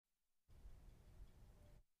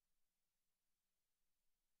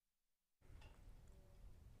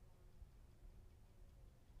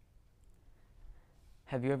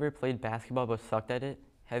Have you ever played basketball but sucked at it?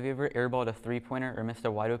 Have you ever airballed a three-pointer or missed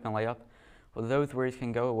a wide-open layup? Well, those worries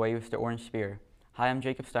can go away with the Orange Spear. Hi, I'm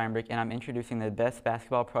Jacob Steinberg, and I'm introducing the best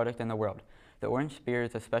basketball product in the world. The Orange Spear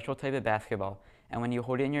is a special type of basketball, and when you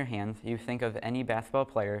hold it in your hands, you think of any basketball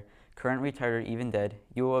player, current, retired, or even dead.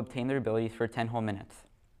 You will obtain their abilities for 10 whole minutes.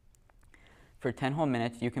 For 10 whole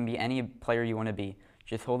minutes, you can be any player you want to be.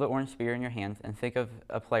 Just hold the Orange Spear in your hands and think of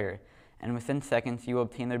a player, and within seconds, you will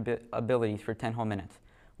obtain their abilities for 10 whole minutes.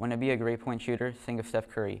 Want to be a great point shooter? Think of Steph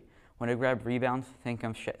Curry. Want to grab rebounds? Think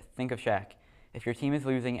of Shaq. If your team is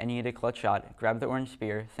losing and you need a clutch shot, grab the Orange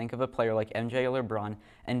Spear, think of a player like MJ or LeBron,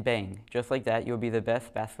 and bang, just like that, you'll be the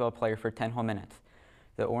best basketball player for 10 whole minutes.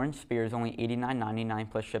 The Orange Spear is only $89.99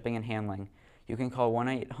 plus shipping and handling. You can call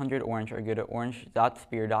 1-800-ORANGE or go to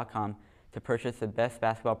orange.spear.com to purchase the best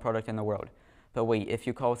basketball product in the world. But wait, if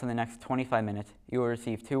you call within the next 25 minutes, you will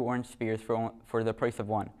receive 2 Orange Spears for the price of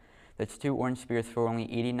 1. That's 2 Orange Spears for only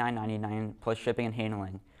 $89.99 plus shipping and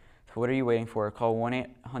handling. So what are you waiting for? Call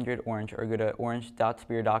 1-800-ORANGE or go to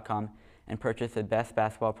orange.spear.com and purchase the best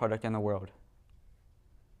basketball product in the world.